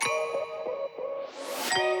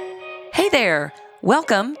Hey there.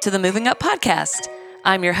 Welcome to the Moving Up Podcast.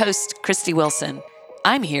 I'm your host, Christy Wilson.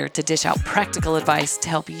 I'm here to dish out practical advice to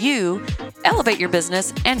help you elevate your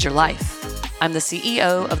business and your life. I'm the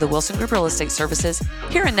CEO of the Wilson Group Real Estate Services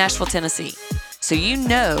here in Nashville, Tennessee. So you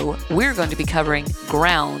know we're going to be covering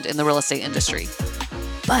ground in the real estate industry.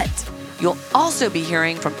 But you'll also be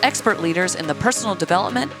hearing from expert leaders in the personal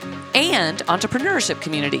development and entrepreneurship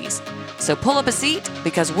communities. So pull up a seat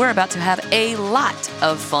because we're about to have a lot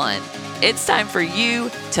of fun. It's time for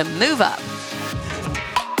you to move up.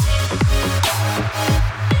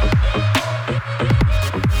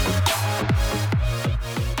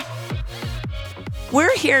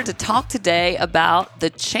 We're here to talk today about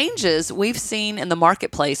the changes we've seen in the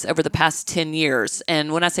marketplace over the past 10 years.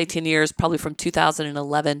 And when I say 10 years, probably from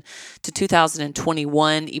 2011 to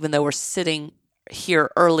 2021, even though we're sitting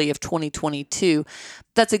here early of 2022,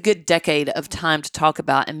 that's a good decade of time to talk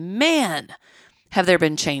about. And man, have there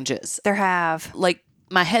been changes. There have. Like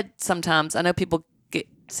my head sometimes, I know people get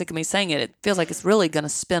sick of me saying it, it feels like it's really going to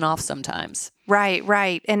spin off sometimes.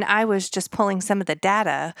 Right. And I was just pulling some of the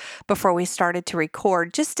data before we started to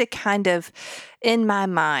record just to kind of, in my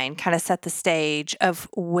mind, kind of set the stage of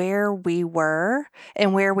where we were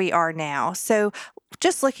and where we are now. So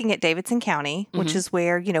just looking at Davidson County, which is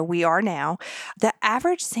where, we are now, the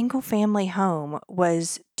average single family home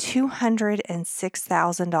was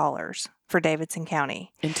 $206,000 for Davidson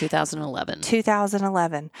County. In 2011.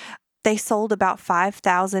 2011. They sold about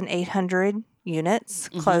 5,800 units,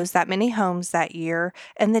 closed that many homes that year,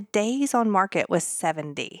 and the days on market was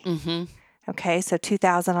 70. Okay, so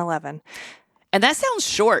 2011. And that sounds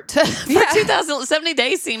short. For 70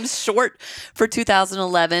 days seems short for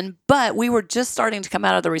 2011, but we were just starting to come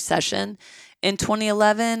out of the recession in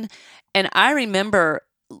 2011. And I remember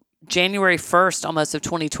January 1st, almost of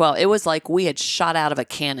 2012, it was like we had shot out of a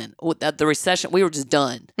cannon. The recession, we were just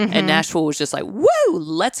done. And Nashville was just like, woo,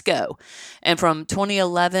 let's go. And from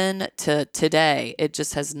 2011 to today, it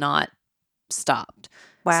just has not stopped.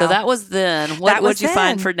 Wow. So that was then. What would you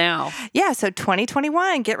find for now? Yeah, so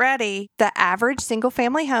 2021, get ready. The average single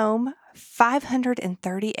family home,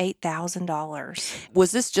 $538,000.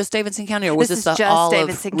 Was this just Davidson County or was this just all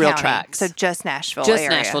Davidson of Real County. Tracks? So just Nashville Just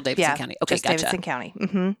area. Nashville, Davidson County. Okay, just gotcha. Davidson County.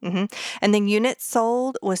 And then units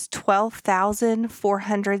sold was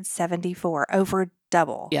 12,474, over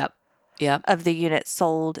double Yep. of the units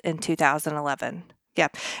sold in 2011.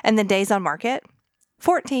 Yep. And then days on market,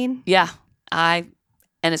 14. Yeah.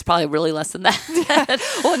 And it's probably really less than that.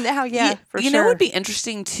 Well, now, for sure. You know what would be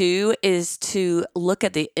interesting too is to look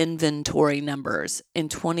at the inventory numbers in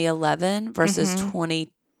 2011 versus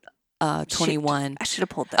 2021. I should have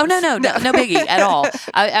pulled those. Oh, no biggie at all.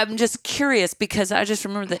 I'm just curious because I just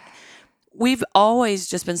remember that we've always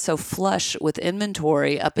just been so flush with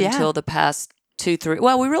inventory up until the past 2-3.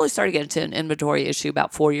 Well, we really started getting to an inventory issue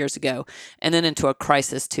about 4 years ago and then into a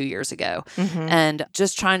crisis 2 years ago. And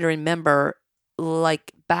just trying to remember,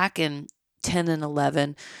 like back in 10 and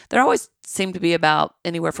 11, there always seemed to be about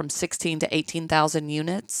anywhere from 16 to 18,000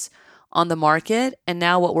 units on the market. And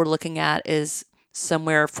now what we're looking at is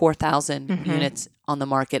somewhere 4,000 units on the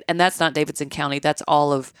market. And that's not Davidson County. That's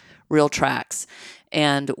all of Real Tracks,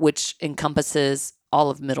 and which encompasses all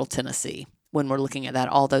of Middle Tennessee when we're looking at that,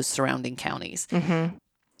 all those surrounding counties.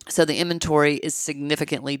 So the inventory is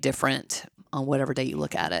significantly different on whatever day you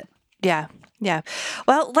look at it. Yeah.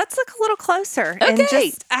 Well, let's look a little closer. Okay.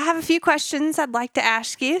 And I have a few questions I'd like to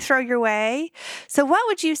ask you, throw your way. So what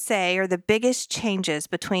would you say are the biggest changes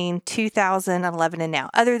between 2011 and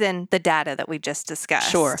now, other than the data that we just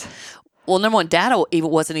discussed? Sure. Well, number one, data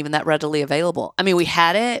wasn't even that readily available. I mean, we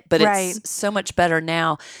had it, but it's so much better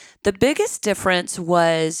now. The biggest difference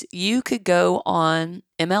was you could go on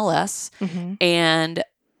MLS and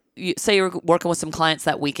say you were working with some clients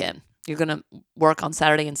that weekend. You're going to work on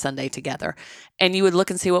Saturday and Sunday together. And you would look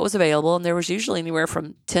and see what was available. And there was usually anywhere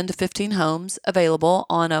from 10 to 15 homes available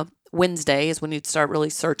on a Wednesday is when you'd start really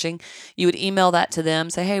searching. You would email that to them,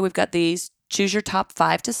 say, hey, we've got these. Choose your top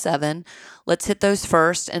 5 to 7. Let's hit those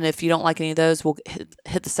first. And if you don't like any of those, we'll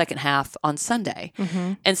hit the second half on Sunday.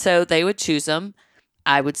 And so they would choose them.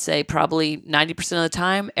 I would say probably 90% of the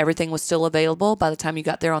time, everything was still available by the time you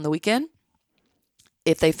got there on the weekend.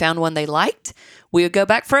 If they found one they liked, we would go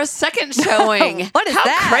back for a second showing. What is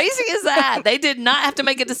that? How crazy is that? They did not have to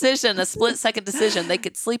make a split-second decision. They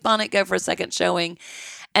could sleep on it, go for a second showing,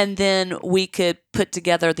 and then we could put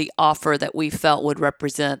together the offer that we felt would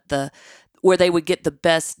represent where they would get the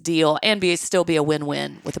best deal and still be a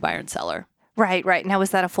win-win with the buyer and seller. Right. Now, was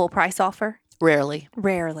that a full price offer? Rarely.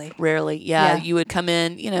 Rarely. Yeah. You would come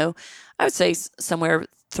in, I would say somewhere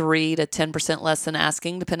 3 to 10% less than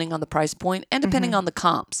asking, depending on the price point and depending on the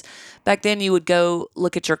comps. Back then, you would go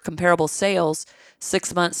look at your comparable sales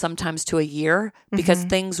 6 months, sometimes to a year, because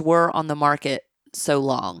things were on the market so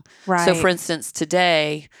long. Right. So, for instance,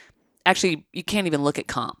 today, actually, you can't even look at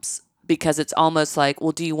comps because it's almost like,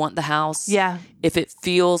 well, do you want the house? Yeah. If it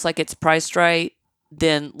feels like it's priced right,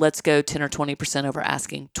 then let's go 10 or 20% over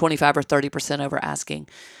asking, 25 or 30% over asking.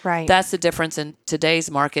 Right. That's the difference in today's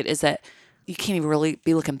market, is that you can't even really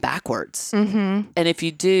be looking backwards. And if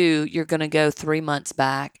you do, you're going to go 3 months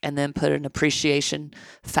back and then put an appreciation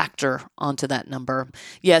factor onto that number.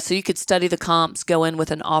 Yeah, so you could study the comps, go in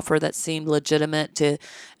with an offer that seemed legitimate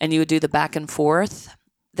and you would do the back and forth.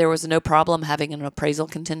 There was no problem having an appraisal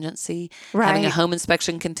contingency, having a home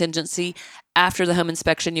inspection contingency. After the home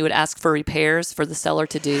inspection, you would ask for repairs for the seller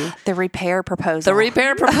to do. The repair proposal. The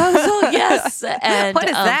repair proposal, yes. And what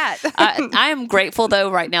is that? I am grateful, though,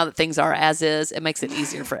 right now that things are as is. It makes it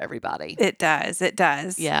easier for everybody. It does. It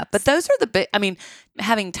does. Yeah. But those are the big,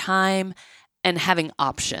 having time and having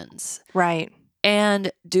options. Right.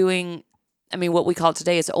 And doing, what we call it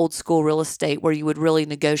today is old school real estate, where you would really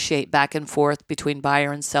negotiate back and forth between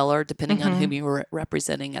buyer and seller, depending on whom you were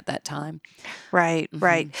representing at that time. Right,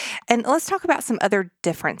 right. And let's talk about some other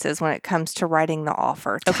differences when it comes to writing the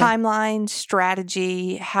offer. Okay. Timeline,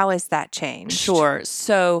 strategy, how has that changed? Sure.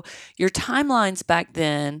 So your timelines back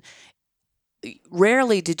then,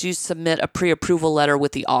 rarely did you submit a pre-approval letter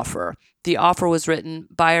with the offer. The offer was written,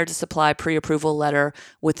 buyer to supply pre-approval letter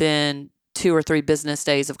within 2 or 3 business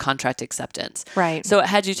days of contract acceptance. Right. So it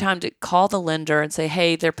had you time to call the lender and say,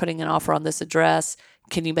 hey, they're putting an offer on this address.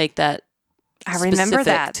 Can you make that I remember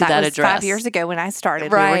that. That was address? 5 years ago when I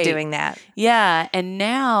started. Right. We were doing that. Yeah. And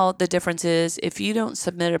now the difference is, if you don't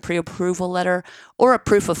submit a pre-approval letter or a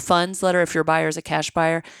proof of funds letter, if your buyer is a cash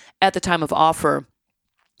buyer, at the time of offer,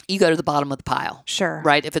 you go to the bottom of the pile. Sure.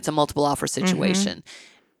 Right? If it's a multiple offer situation.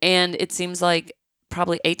 And it seems like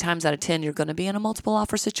probably 8 times out of 10, you're going to be in a multiple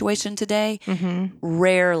offer situation today.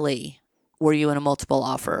 Rarely were you in a multiple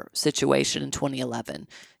offer situation in 2011.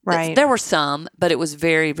 Right. There were some, but it was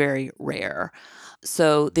very, very rare.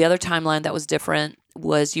 So the other timeline that was different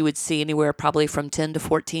was you would see anywhere probably from 10 to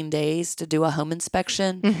 14 days to do a home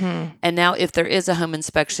inspection. And now if there is a home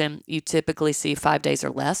inspection, you typically see 5 days or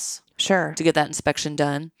less. Sure. To get that inspection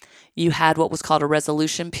done. You had what was called a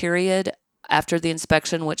resolution period after the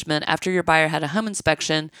inspection, which meant after your buyer had a home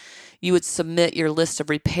inspection, you would submit your list of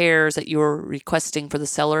repairs that you were requesting for the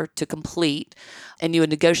seller to complete, and you would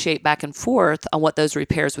negotiate back and forth on what those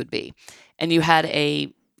repairs would be. And you had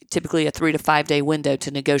typically a 3 to 5 day window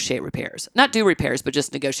to negotiate repairs. Not do repairs, but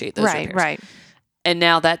just negotiate those repairs. Right. And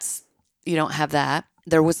now you don't have that.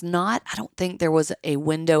 I don't think there was a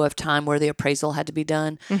window of time where the appraisal had to be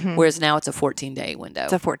done, whereas now it's a 14-day window.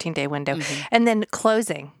 It's a 14-day window. And then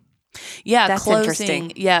closing. Yeah, that's closing.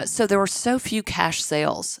 Interesting. Yeah, so there were so few cash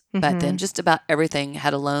sales back then. Just about everything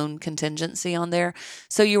had a loan contingency on there.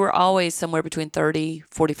 So you were always somewhere between 30,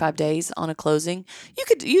 45 days on a closing.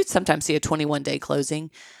 You'd sometimes see a 21-day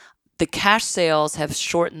closing. The cash sales have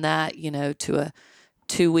shortened that, to a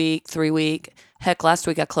 2-week, 3-week. Heck, last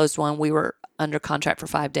week I closed one. We were under contract for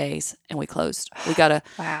 5 days and we closed.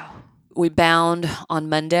 We bound on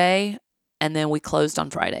Monday and then we closed on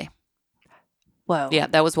Friday. Whoa. Yeah,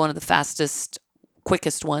 that was one of the fastest,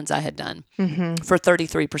 quickest ones I had done for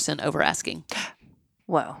 33% over asking.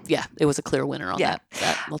 Whoa. Yeah, it was a clear winner on that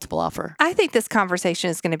multiple offer. I think this conversation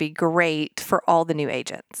is going to be great for all the new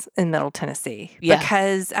agents in Middle Tennessee. Yeah.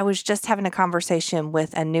 Because I was just having a conversation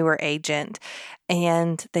with a newer agent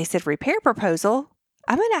and they said, repair proposal?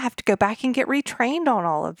 I'm going to have to go back and get retrained on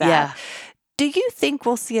all of that. Yeah. Do you think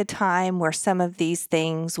we'll see a time where some of these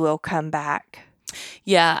things will come back?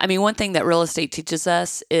 Yeah. One thing that real estate teaches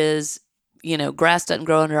us is, grass doesn't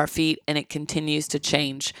grow under our feet and it continues to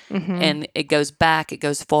change and it goes back, it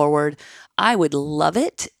goes forward. I would love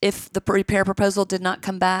it if the repair proposal did not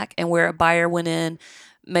come back and where a buyer went in,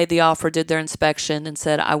 made the offer, did their inspection and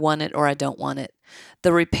said, I want it or I don't want it.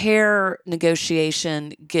 The repair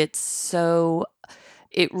negotiation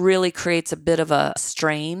it really creates a bit of a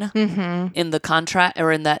strain in the contract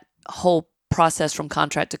or in that whole process from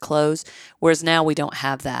contract to close, whereas now we don't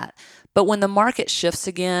have that. But when the market shifts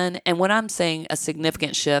again, and when I'm saying a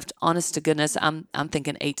significant shift, honest to goodness, I'm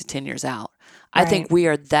thinking 8 to 10 years out. Right. I think we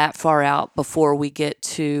are that far out before we get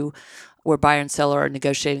to where buyer and seller are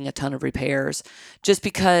negotiating a ton of repairs, just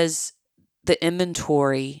because the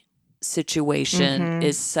inventory situation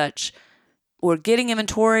is such. We're getting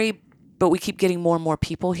inventory, but we keep getting more and more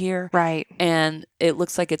people here. Right. And it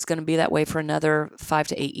looks like it's going to be that way for another 5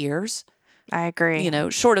 to 8 years. I agree.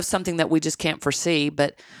 Short of something that we just can't foresee.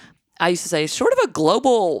 But I used to say, short of a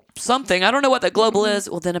global something, I don't know what that global is.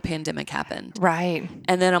 Well, then a pandemic happened. Right.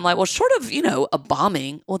 And then I'm like, well, short of, a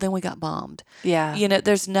bombing, well, then we got bombed. Yeah.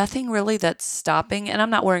 There's nothing really that's stopping. And I'm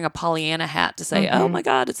not wearing a Pollyanna hat to say, oh my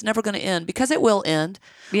God, it's never going to end, because it will end.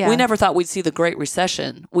 Yeah. We never thought we'd see the Great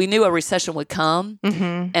Recession. We knew a recession would come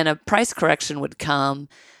and a price correction would come.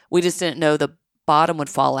 We just didn't know the bottom would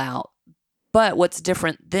fall out. But what's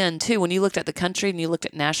different then, too, when you looked at the country and you looked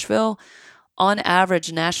at Nashville, on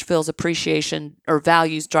average, Nashville's appreciation or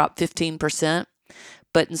values dropped 15%.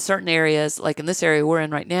 But in certain areas, like in this area we're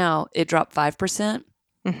in right now, it dropped 5%.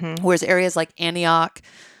 Whereas areas like Antioch,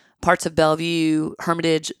 parts of Bellevue,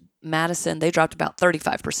 Hermitage, Madison, they dropped about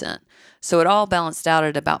 35%. So it all balanced out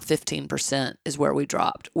at about 15% is where we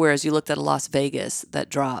dropped. Whereas you looked at a Las Vegas that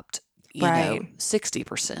dropped,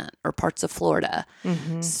 60%, or parts of Florida.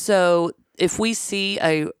 So if we see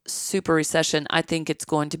a super recession, I think it's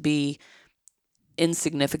going to be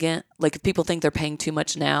insignificant. Like, if people think they're paying too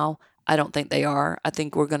much now, I don't think they are. I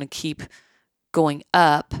think we're going to keep going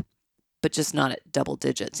up, but just not at double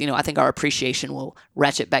digits. I think our appreciation will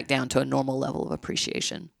ratchet back down to a normal level of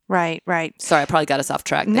appreciation. Right. Sorry, I probably got us off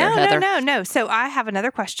track there, Heather. No. So I have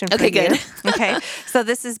another question for you. Okay, good. Okay. So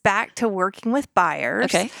this is back to working with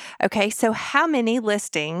buyers. Okay. So how many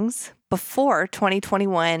listings before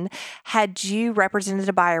 2021 had you represented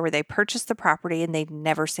a buyer where they purchased the property and they'd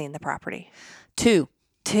never seen the property? Two.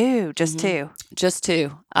 Just two. Just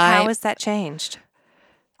two. How has that changed?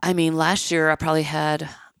 I mean, last year I probably had,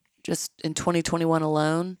 just in 2021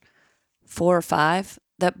 alone, 4 or 5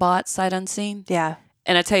 that bought sight unseen. Yeah.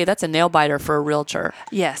 And I tell you, that's a nail biter for a realtor.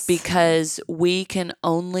 Yes. Because we can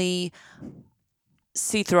only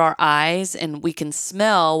see through our eyes and we can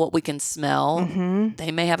smell what we can smell.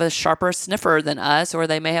 They may have a sharper sniffer than us, or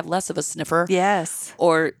they may have less of a sniffer. Yes.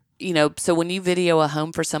 Or, so when you video a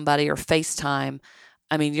home for somebody or FaceTime,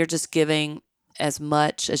 I mean, you're just giving as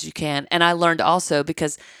much as you can. And I learned also,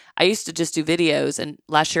 because I used to just do videos, and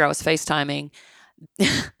last year I was FaceTiming.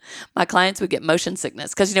 My clients would get motion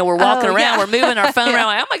sickness because, we're walking around, we're moving our phone around,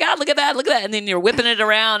 like, oh my God, look at that. And then you're whipping it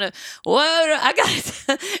around. And, whoa, I got it.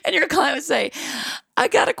 And your client would say, I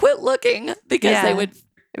got to quit looking, because they would.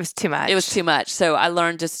 It was too much. It was too much. So I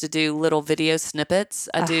learned just to do little video snippets.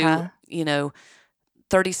 I do,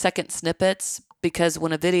 30-second snippets, because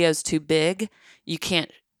when a video is too big, you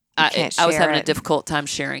can't. I was having a difficult time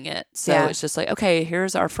sharing it. So it's just like, okay,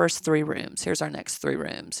 here's our first 3 rooms. Here's our next 3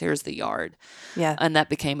 rooms. Here's the yard. Yeah. And that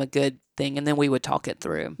became a good thing. And then we would talk it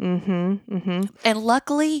through. And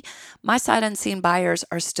luckily, my sight unseen buyers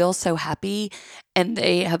are still so happy, and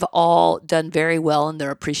they have all done very well in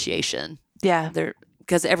their appreciation. Yeah.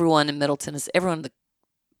 Because everyone in Middleton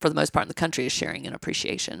for the most part in the country, is sharing an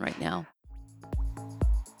appreciation right now.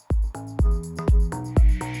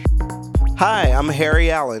 Hi, I'm Harry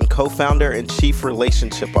Allen, co-founder and chief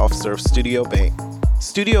relationship officer of Studio Bank.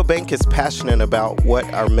 Studio Bank is passionate about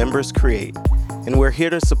what our members create, and we're here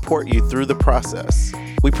to support you through the process.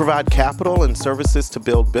 We provide capital and services to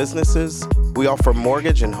build businesses. We offer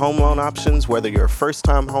mortgage and home loan options, whether you're a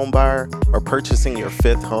first-time home buyer or purchasing your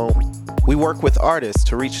 5th home. We work with artists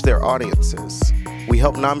to reach their audiences. We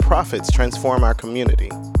help nonprofits transform our community.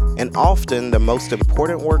 And often, the most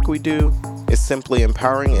important work we do is simply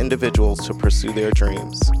empowering individuals to pursue their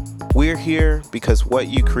dreams. We're here because what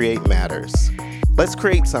you create matters. Let's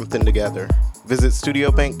create something together. Visit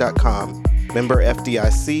studiobank.com. Member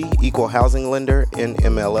FDIC, equal housing lender,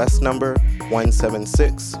 NMLS number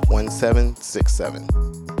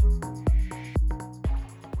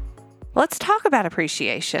 1761767. Let's talk about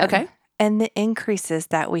appreciation. Okay. And the increases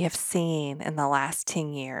that we have seen in the last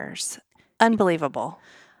 10 years. Unbelievable.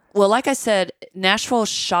 Well, like I said, Nashville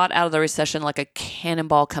shot out of the recession like a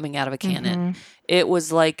cannonball coming out of a cannon. It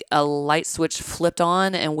was like a light switch flipped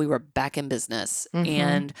on, and we were back in business.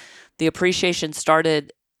 And the appreciation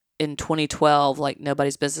started in 2012 like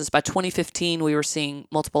nobody's business. By 2015, we were seeing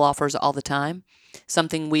multiple offers all the time,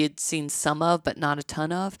 something we had seen some of, but not a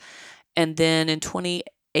ton of. And then in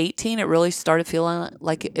 2018, it really started feeling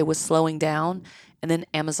like it was slowing down. And then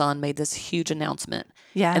Amazon made this huge announcement.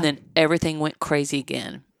 Yeah. And then everything went crazy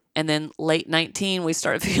again. And then late 19, we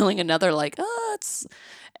started feeling another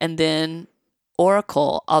and then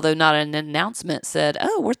Oracle, although not an announcement, said,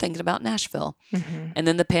 we're thinking about Nashville. And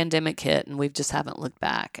then the pandemic hit, and we just haven't looked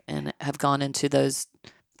back and have gone into those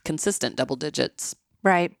consistent double digits.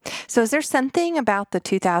 Right. So is there something about the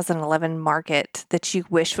 2011 market that you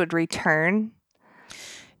wish would return?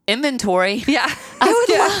 Inventory. Yeah.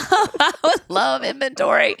 I would love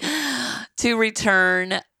inventory to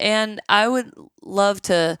return. And I would love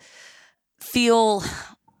to feel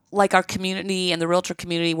like our community and the realtor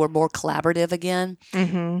community were more collaborative again.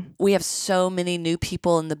 We have so many new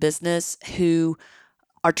people in the business who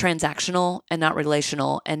are transactional and not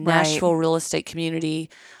relational. And Nashville real estate community,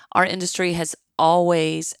 our industry has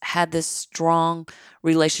always had this strong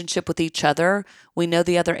relationship with each other. We know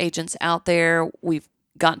the other agents out there. We've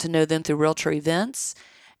gotten to know them through realtor events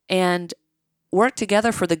and work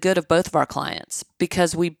together for the good of both of our clients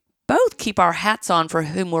because we both keep our hats on for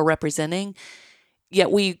whom we're representing. Yet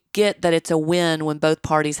we get that it's a win when both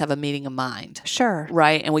parties have a meeting of mind. Sure.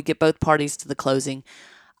 Right? And we get both parties to the closing.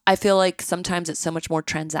 I feel like sometimes it's so much more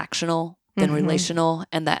transactional than relational,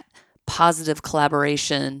 and that positive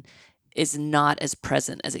collaboration is not as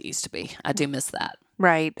present as it used to be. I do miss that.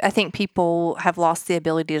 Right. I think people have lost the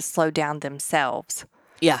ability to slow down themselves.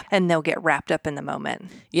 Yeah. And they'll get wrapped up in the moment.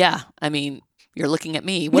 Yeah. I mean, you're looking at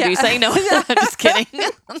me. What are you saying? No, I'm just kidding.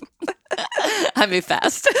 I move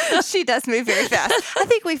fast. She does move very fast. I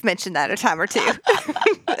think we've mentioned that a time or two.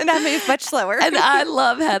 And I move much slower. And I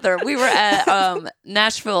love Heather. We were at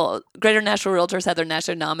Nashville, Greater Nashville Realtors had their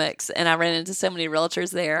Nashonomics, and I ran into so many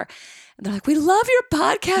realtors there. And they're like, we love your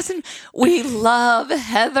podcast and we love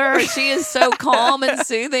Heather. She is so calm and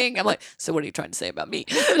soothing. I'm like, so what are you trying to say about me?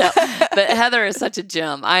 No, but Heather is such a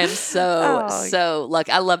gem. I am so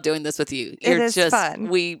lucky. I love doing this with you. It is fun.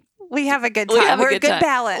 We have a good time. We're a good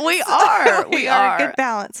balance. We are. We are a good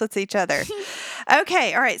balance with each other.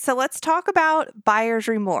 Okay. All right. So let's talk about buyer's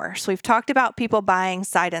remorse. We've talked about people buying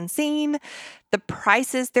sight unseen, the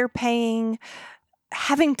prices they're paying,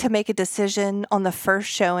 having to make a decision on the first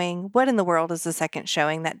showing. What in the world is the second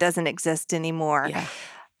showing? That doesn't exist anymore. Yeah.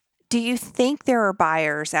 Do you think there are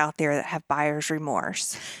buyers out there that have buyer's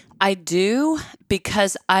remorse? I do,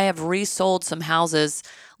 because I have resold some houses.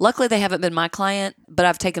 Luckily, they haven't been my client, but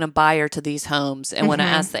I've taken a buyer to these homes. And when I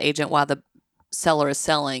asked the agent why the seller is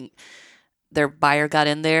selling, their buyer got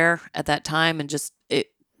in there at that time and just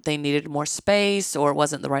they needed more space, or it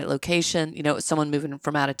wasn't the right location. You know, it was someone moving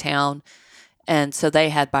from out of town. And so they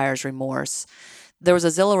had buyer's remorse. There was a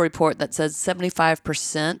Zillow report that says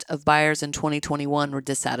 75% of buyers in 2021 were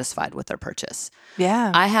dissatisfied with their purchase.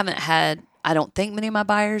 Yeah. I haven't had, I don't think many of my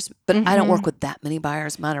buyers, but I don't work with that many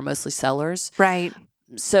buyers. Mine are mostly sellers. Right.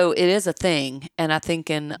 So it is a thing. And I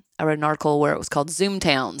think I read an article where it was called Zoom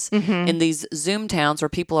towns. In these Zoom towns where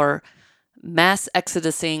people are mass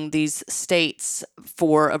exodusing these states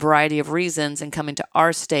for a variety of reasons and coming to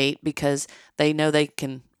our state because they know they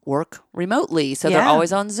can work remotely. So they're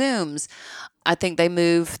always on Zooms. I think they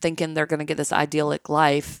move thinking they're going to get this idyllic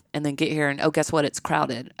life and then get here and, oh, guess what? It's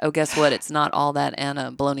crowded. Oh, guess what? It's not all that and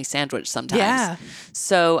a bologna sandwich sometimes. Yeah.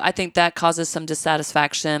 So I think that causes some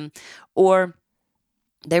dissatisfaction, or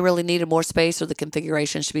they really needed more space, or the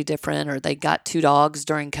configuration should be different, or they got 2 dogs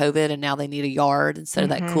during COVID and now they need a yard instead of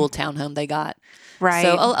that cool townhome they got. Right.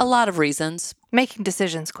 So a lot of reasons. Making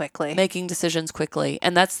decisions quickly.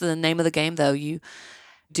 And that's the name of the game, though. You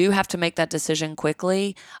do have to make that decision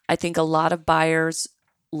quickly. I think a lot of buyers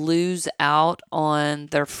lose out on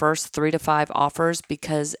their first 3 to 5 offers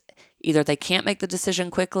because either they can't make the decision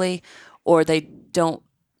quickly, or they don't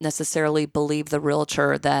necessarily believe the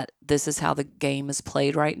realtor that this is how the game is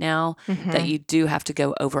played right now, that you do have to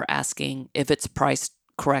go over asking if it's priced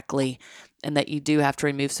correctly, and that you do have to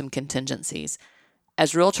remove some contingencies.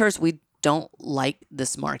 As realtors, we don't like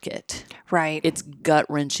this market. Right. It's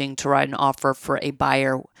gut-wrenching to write an offer for a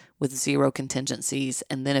buyer with 0 contingencies.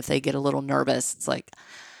 And then if they get a little nervous, it's like,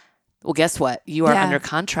 well, guess what? You are under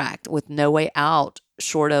contract with no way out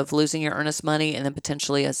short of losing your earnest money and then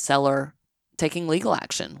potentially a seller taking legal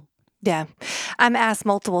action. Yeah. I'm asked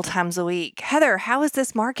multiple times a week, Heather, how is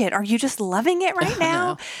this market? Are you just loving it right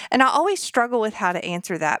now? No. And I always struggle with how to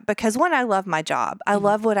answer that because, one, I love my job. I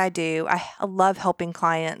love what I do. I love helping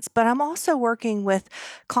clients, but I'm also working with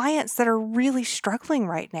clients that are really struggling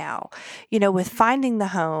right now, with finding the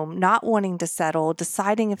home, not wanting to settle,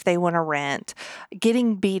 deciding if they want to rent,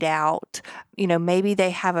 getting beat out. Maybe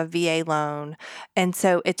they have a VA loan. And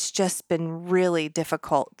so it's just been really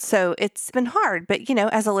difficult. So it's been hard. But,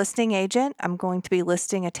 as a listing agent, I'm going to be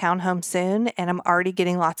listing a townhome soon, and I'm already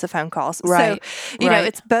getting lots of phone calls. Right. So,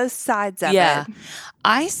 it's both sides of it.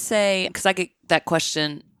 I say, because I get that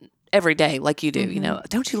question every day like you do,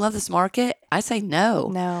 don't you love this market? I say no.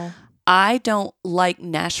 No. I don't like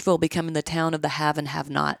Nashville becoming the town of the have and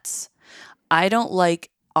have-nots. I don't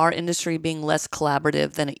like our industry being less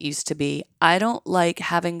collaborative than it used to be. I don't like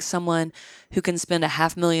having someone who can spend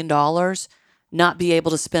 $500,000 not be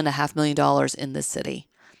able to spend $500,000 in this city.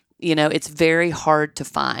 It's very hard to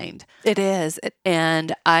find. It is.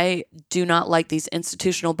 And I do not like these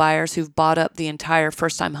institutional buyers who've bought up the entire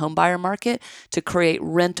first-time home buyer market to create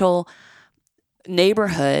rental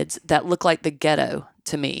neighborhoods that look like the ghetto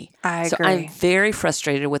to me. I agree. So I'm very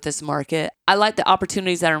frustrated with this market. I like the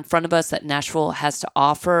opportunities that are in front of us that Nashville has to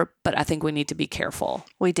offer, but I think we need to be careful.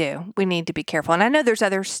 We do. We need to be careful. And I know there's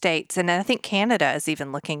other states, and I think Canada is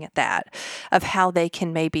even looking at that, of how they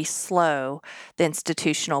can maybe slow the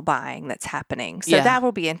institutional buying that's happening. So that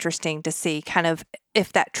will be interesting to see kind of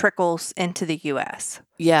if that trickles into the U.S.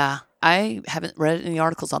 Yeah. I haven't read any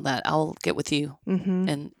articles on that. I'll get with you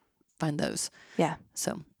and find those. Yeah.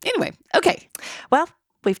 So anyway, okay. Well,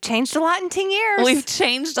 we've changed a lot in 10 years. We've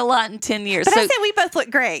changed a lot in 10 years. But I say we both look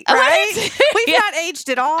great, right? We've not aged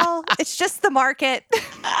at all. It's just the market.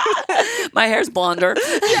 My hair's blonder.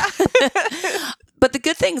 Yeah. But the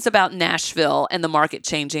good things about Nashville and the market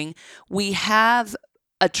changing, we have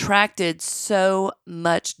attracted so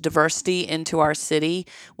much diversity into our city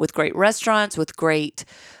with great restaurants, with great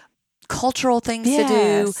cultural things to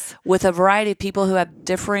do, with a variety of people who have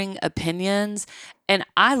differing opinions. And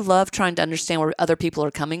I love trying to understand where other people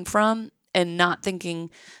are coming from and not thinking,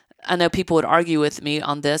 I know people would argue with me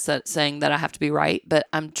on this, saying that I have to be right, but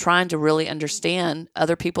I'm trying to really understand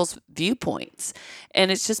other people's viewpoints.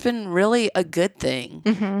 And it's just been really a good thing.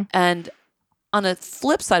 Mm-hmm. And on a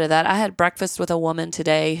flip side of that, I had breakfast with a woman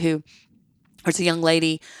today it's a young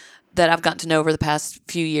lady that I've gotten to know over the past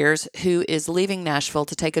few years who is leaving Nashville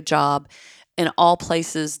to take a job in all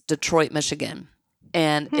places, Detroit, Michigan.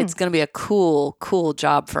 And it's going to be a cool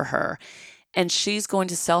job for her. And she's going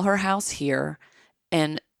to sell her house here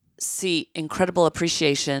and see incredible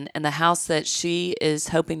appreciation. And the house that she is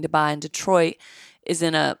hoping to buy in Detroit is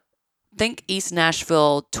in think East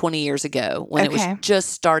Nashville 20 years ago when it was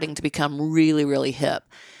just starting to become really, really hip.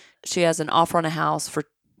 She has an offer on a house for,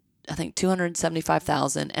 I think,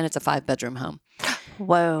 $275,000, and it's a 5-bedroom home.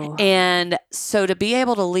 Whoa. And so to be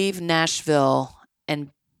able to leave Nashville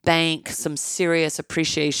and bank some serious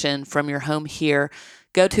appreciation from your home here,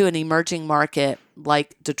 go to an emerging market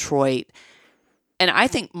like Detroit. And I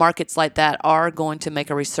think markets like that are going to make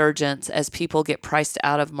a resurgence as people get priced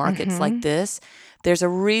out of markets like this. There's a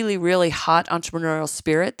really, really hot entrepreneurial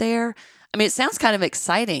spirit there. I mean, it sounds kind of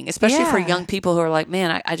exciting, especially for young people who are like,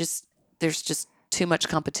 man, there's just too much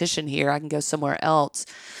competition here. I can go somewhere else.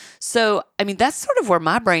 So, I mean, that's sort of where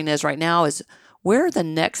my brain is right now is where are the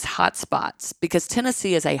next hot spots? Because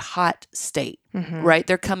Tennessee is a hot state, right?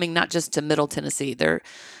 They're coming not just to Middle Tennessee. They're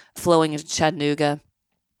flowing into Chattanooga,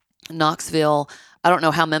 Knoxville. I don't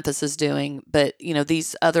know how Memphis is doing, but,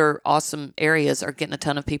 these other awesome areas are getting a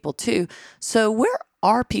ton of people too. So where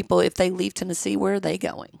are people, if they leave Tennessee, where are they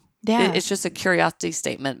going? Yeah. It's just a curiosity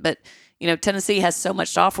statement. But, Tennessee has so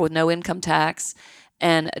much to offer with no income tax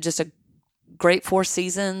and just a great 4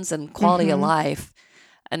 seasons and quality of life.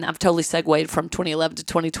 And I've totally segued from 2011 to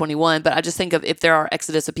 2021, but I just think of if there are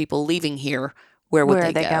exodus of people leaving here, where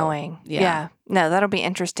are they going? Yeah. No, that'll be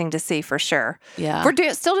interesting to see for sure. Yeah.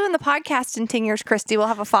 We're still doing the podcast in 10 years, Christy. We'll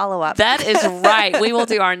have a follow-up. That is right. We will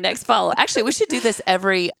do our next follow. Actually, we should do this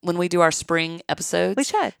when we do our spring episodes. We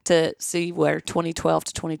should. To see where 2012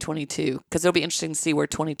 to 2022, because it'll be interesting to see where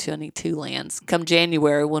 2022 lands come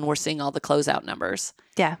January when we're seeing all the closeout numbers.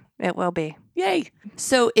 Yeah, it will be. Yay.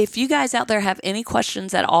 So if you guys out there have any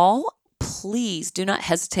questions at all, please do not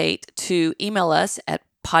hesitate to email us at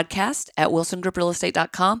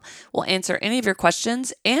podcast@wilsongrouprealestate.com. We'll answer any of your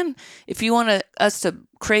questions. And if you want us to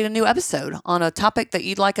create a new episode on a topic that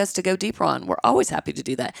you'd like us to go deeper on, we're always happy to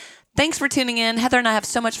do that. Thanks for tuning in. Heather and I have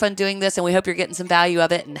so much fun doing this, and we hope you're getting some value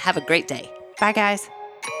of it, and have a great day. Bye, guys.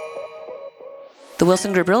 The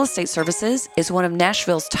Wilson Group Real Estate Services is one of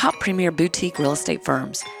Nashville's top premier boutique real estate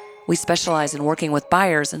firms. We specialize in working with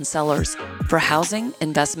buyers and sellers for housing,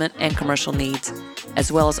 investment, and commercial needs,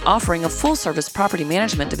 as well as offering a full-service property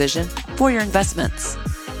management division for your investments.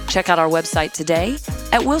 Check out our website today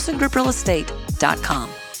at wilsongrouprealestate.com.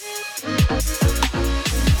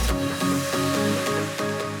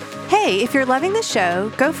 Hey, if you're loving the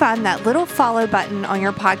show, go find that little follow button on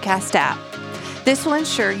your podcast app. This will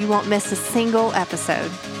ensure you won't miss a single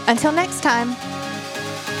episode. Until next time.